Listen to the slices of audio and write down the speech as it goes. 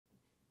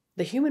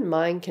The human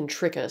mind can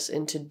trick us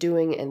into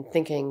doing and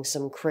thinking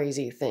some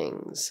crazy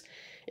things.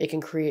 It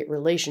can create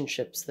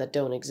relationships that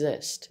don't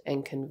exist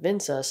and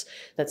convince us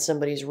that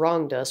somebody's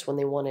wronged us when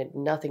they wanted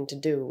nothing to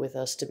do with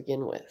us to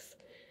begin with.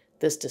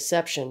 This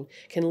deception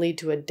can lead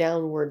to a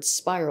downward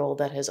spiral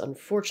that has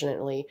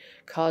unfortunately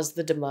caused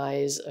the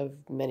demise of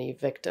many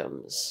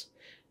victims.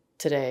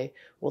 Today,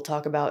 we'll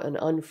talk about an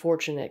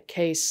unfortunate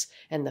case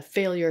and the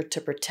failure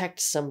to protect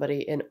somebody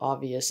in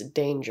obvious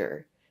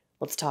danger.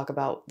 Let's talk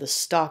about the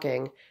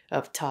stalking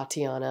of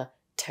Tatiana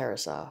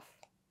Tarasoff.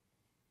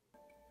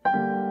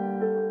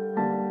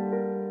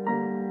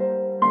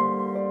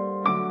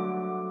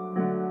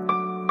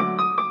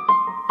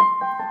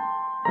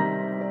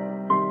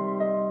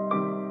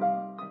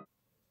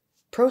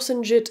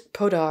 Prosenjit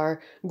Podar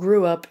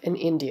grew up in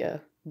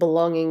India,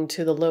 belonging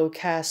to the low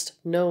caste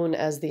known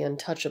as the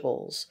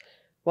Untouchables.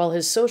 While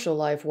his social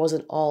life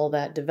wasn't all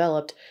that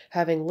developed,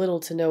 having little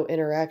to no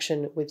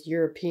interaction with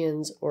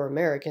Europeans or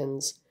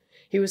Americans,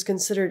 he was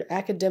considered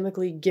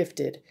academically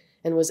gifted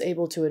and was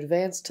able to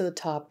advance to the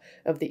top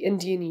of the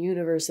Indian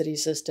university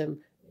system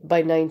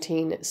by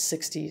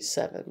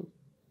 1967.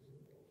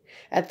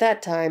 At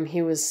that time,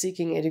 he was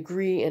seeking a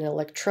degree in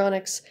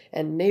electronics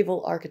and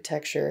naval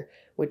architecture,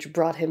 which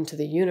brought him to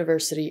the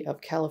University of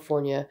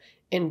California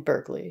in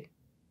Berkeley.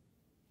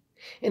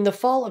 In the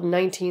fall of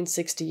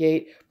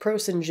 1968,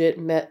 Prosenjit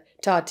met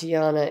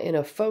Tatiana in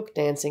a folk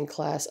dancing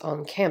class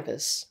on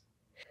campus.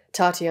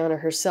 Tatiana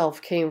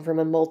herself came from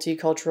a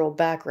multicultural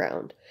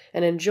background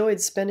and enjoyed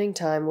spending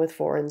time with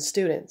foreign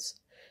students,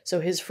 so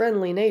his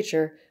friendly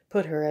nature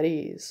put her at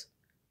ease.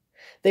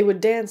 They would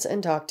dance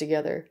and talk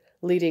together,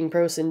 leading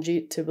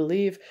Prosenjit to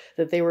believe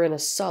that they were in a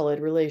solid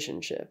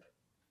relationship.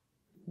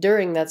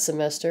 During that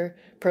semester,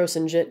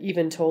 Prosenjit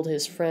even told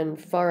his friend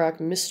Farrak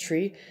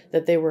Mistry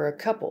that they were a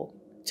couple,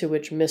 to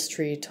which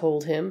Mistry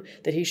told him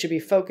that he should be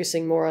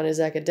focusing more on his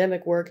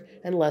academic work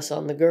and less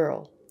on the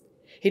girl.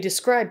 He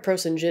described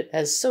Prosenjit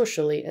as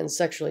socially and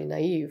sexually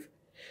naive,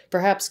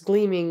 perhaps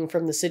gleaming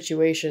from the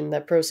situation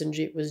that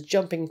Prosenjit was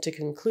jumping to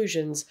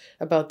conclusions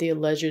about the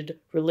alleged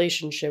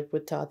relationship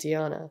with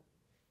Tatiana.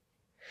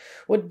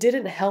 What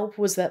didn't help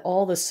was that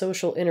all the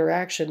social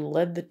interaction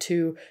led the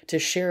two to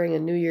sharing a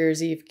New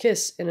Year's Eve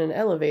kiss in an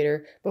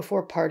elevator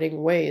before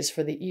parting ways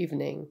for the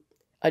evening,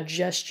 a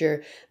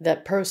gesture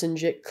that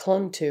Prosenjit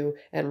clung to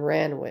and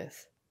ran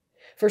with.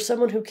 For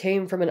someone who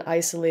came from an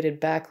isolated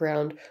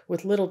background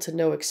with little to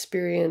no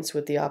experience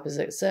with the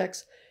opposite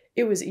sex,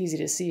 it was easy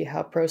to see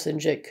how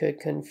Prosenjit could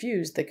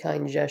confuse the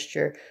kind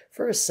gesture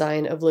for a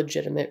sign of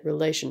legitimate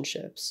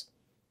relationships.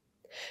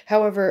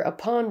 However,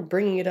 upon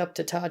bringing it up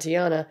to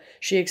Tatiana,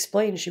 she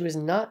explained she was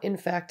not in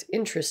fact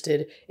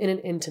interested in an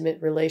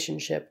intimate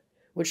relationship,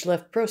 which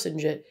left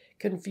Prosenjit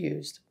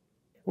confused.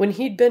 When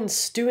he'd been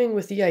stewing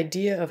with the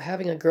idea of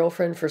having a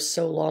girlfriend for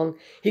so long,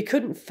 he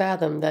couldn't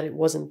fathom that it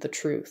wasn't the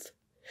truth.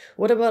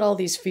 What about all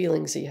these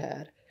feelings he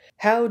had?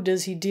 How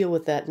does he deal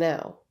with that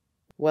now?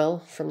 Well,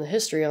 from the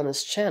history on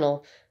this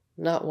channel,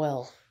 not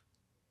well.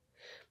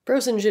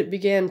 Prosenjit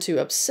began to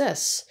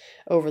obsess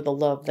over the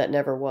love that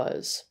never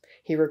was.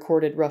 He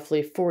recorded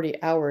roughly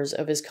 40 hours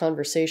of his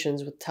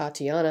conversations with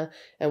Tatiana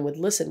and would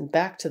listen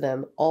back to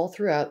them all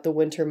throughout the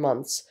winter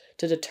months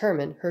to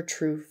determine her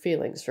true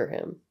feelings for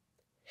him.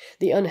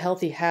 The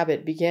unhealthy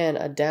habit began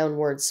a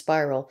downward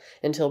spiral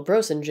until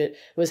Prosenjit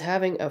was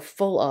having a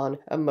full-on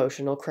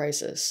emotional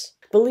crisis,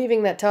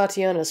 believing that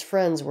Tatiana's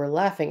friends were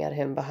laughing at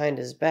him behind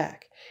his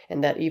back,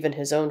 and that even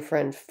his own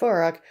friend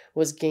Farrak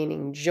was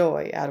gaining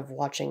joy out of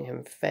watching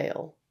him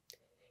fail.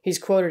 He's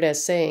quoted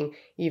as saying,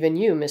 "Even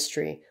you,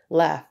 Mistry,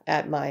 laugh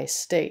at my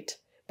state,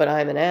 but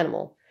I'm an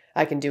animal.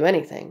 I can do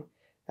anything.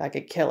 I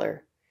could kill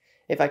her.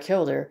 If I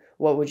killed her,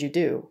 what would you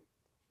do?"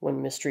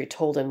 When Mistry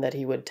told him that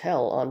he would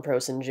tell on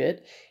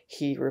Prosenjit,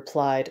 he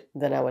replied,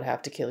 "Then I would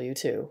have to kill you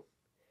too."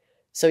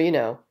 So,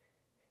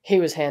 he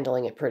was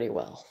handling it pretty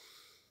well.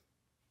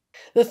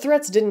 The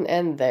threats didn't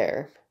end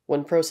there.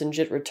 When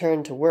Prosenjit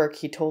returned to work,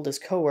 he told his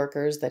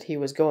coworkers that he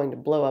was going to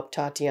blow up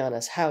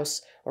Tatiana's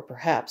house, or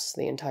perhaps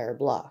the entire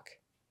block.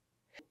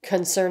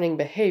 Concerning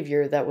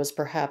behavior that was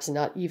perhaps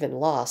not even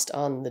lost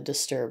on the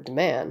disturbed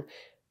man,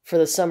 for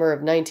the summer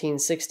of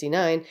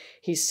 1969,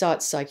 he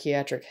sought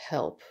psychiatric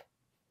help.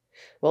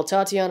 While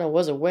Tatiana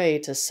was away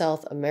to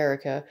South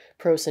America,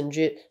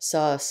 Prosenjit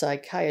saw a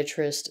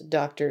psychiatrist,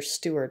 Dr.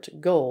 Stuart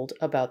Gold,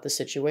 about the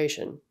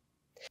situation.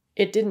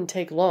 It didn't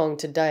take long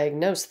to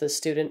diagnose the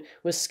student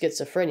with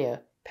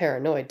schizophrenia,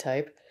 paranoid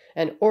type,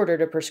 and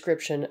ordered a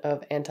prescription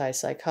of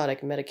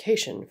antipsychotic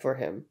medication for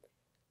him.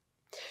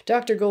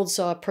 Dr. Gold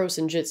saw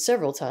Prosenjit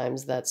several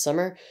times that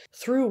summer,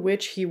 through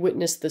which he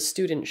witnessed the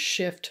student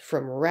shift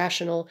from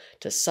rational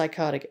to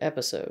psychotic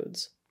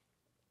episodes.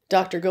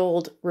 Dr.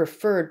 Gold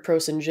referred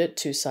Prosenjit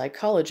to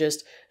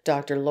psychologist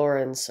Dr.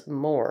 Lawrence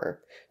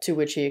Moore, to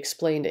which he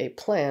explained a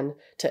plan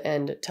to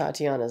end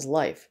Tatiana's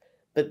life,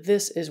 but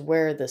this is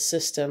where the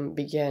system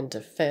began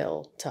to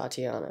fail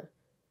Tatiana.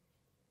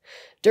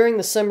 During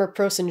the summer,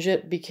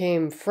 Prosenjit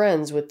became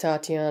friends with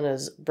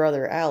Tatiana's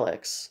brother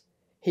Alex.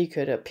 He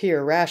could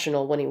appear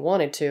rational when he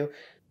wanted to,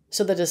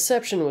 So the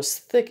deception was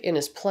thick in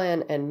his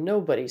plan and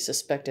nobody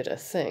suspected a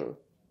thing.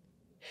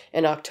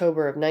 In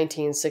October of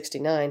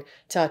 1969,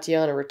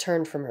 Tatiana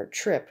returned from her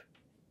trip.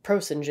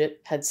 Prosenjit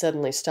had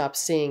suddenly stopped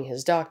seeing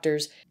his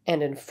doctors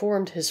and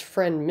informed his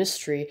friend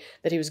Mystery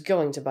that he was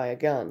going to buy a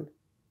gun.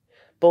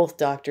 Both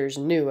doctors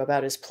knew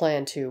about his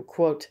plan to,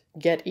 quote,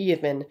 get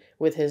even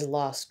with his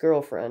lost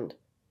girlfriend,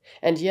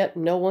 and yet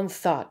no one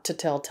thought to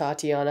tell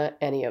Tatiana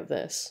any of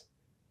this.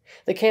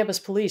 The campus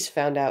police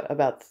found out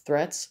about the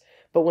threats,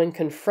 but when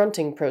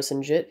confronting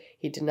Prosenjit,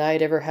 he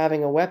denied ever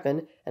having a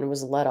weapon and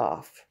was let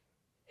off.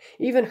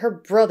 Even her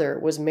brother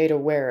was made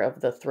aware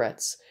of the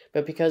threats,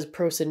 but because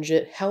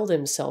Prosenjit held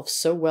himself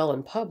so well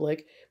in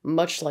public,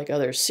 much like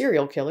other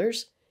serial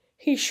killers,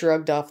 he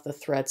shrugged off the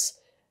threats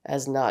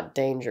as not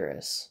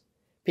dangerous.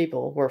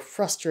 People were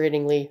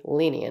frustratingly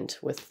lenient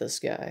with this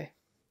guy.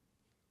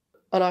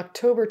 On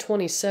October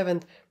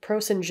 27th,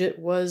 Prosenjit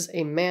was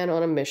a man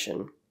on a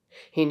mission.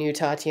 He knew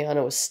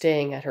Tatiana was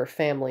staying at her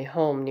family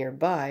home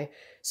nearby,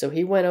 so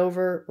he went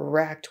over,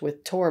 racked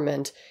with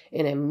torment,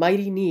 in a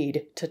mighty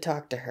need to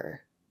talk to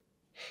her.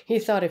 He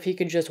thought if he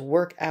could just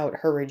work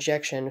out her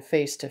rejection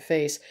face to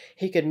face,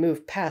 he could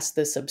move past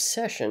this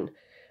obsession,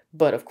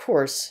 but of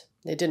course,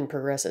 it didn't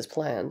progress as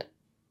planned.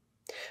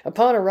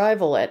 Upon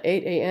arrival at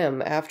 8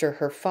 a.m. after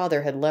her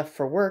father had left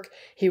for work,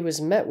 he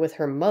was met with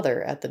her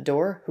mother at the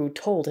door, who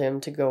told him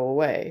to go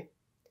away.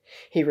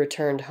 He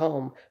returned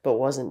home, but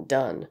wasn't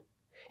done.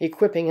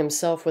 Equipping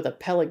himself with a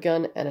pellet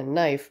gun and a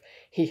knife,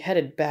 he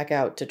headed back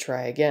out to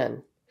try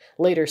again,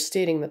 later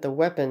stating that the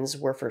weapons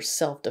were for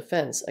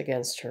self-defense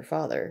against her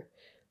father.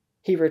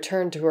 He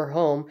returned to her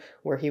home,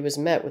 where he was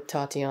met with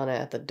Tatiana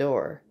at the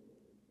door.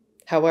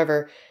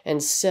 However,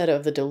 instead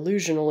of the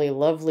delusionally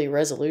lovely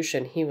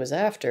resolution he was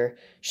after,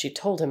 she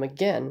told him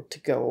again to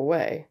go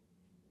away.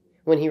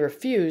 When he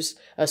refused,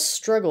 a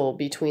struggle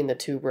between the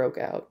two broke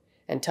out,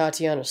 and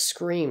Tatiana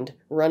screamed,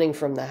 running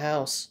from the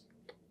house.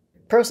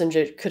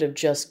 Prosenjit could have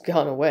just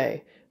gone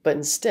away, but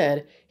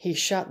instead, he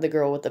shot the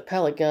girl with the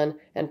pellet gun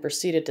and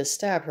proceeded to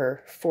stab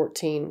her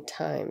 14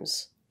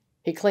 times.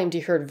 He claimed he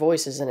heard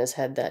voices in his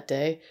head that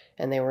day,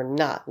 and they were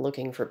not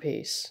looking for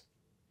peace.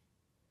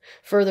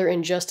 Further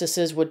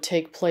injustices would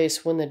take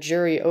place when the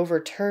jury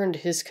overturned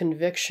his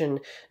conviction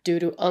due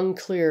to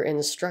unclear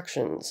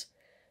instructions.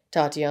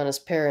 Tatiana's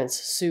parents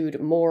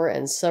sued Moore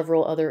and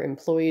several other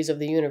employees of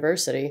the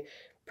university.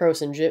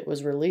 Prosenjit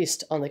was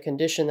released on the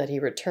condition that he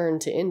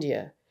returned to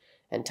India,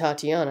 and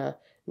Tatiana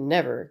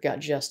never got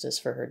justice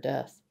for her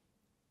death.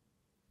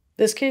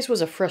 This case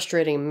was a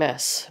frustrating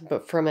mess,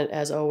 but from it,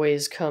 as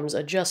always, comes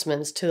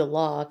adjustments to the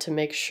law to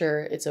make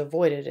sure it's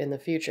avoided in the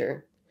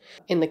future.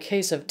 In the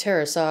case of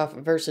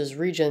Tarasoff versus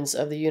Regents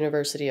of the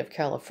University of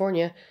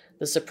California,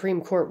 the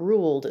Supreme Court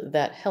ruled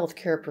that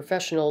healthcare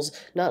professionals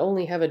not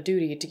only have a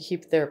duty to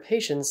keep their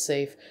patients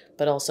safe,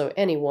 but also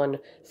anyone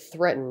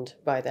threatened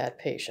by that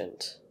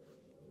patient.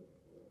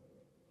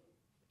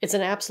 It's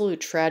an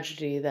absolute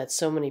tragedy that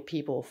so many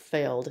people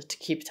failed to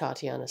keep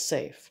Tatiana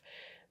safe,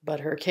 but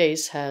her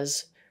case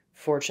has,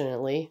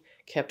 fortunately,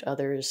 kept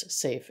others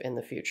safe in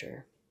the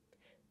future.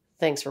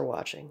 Thanks for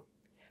watching.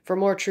 For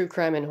more true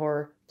crime and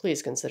horror,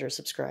 please consider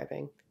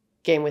subscribing.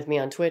 Game with me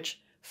on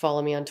Twitch,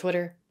 follow me on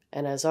Twitter,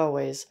 and as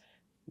always,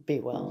 be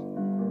well.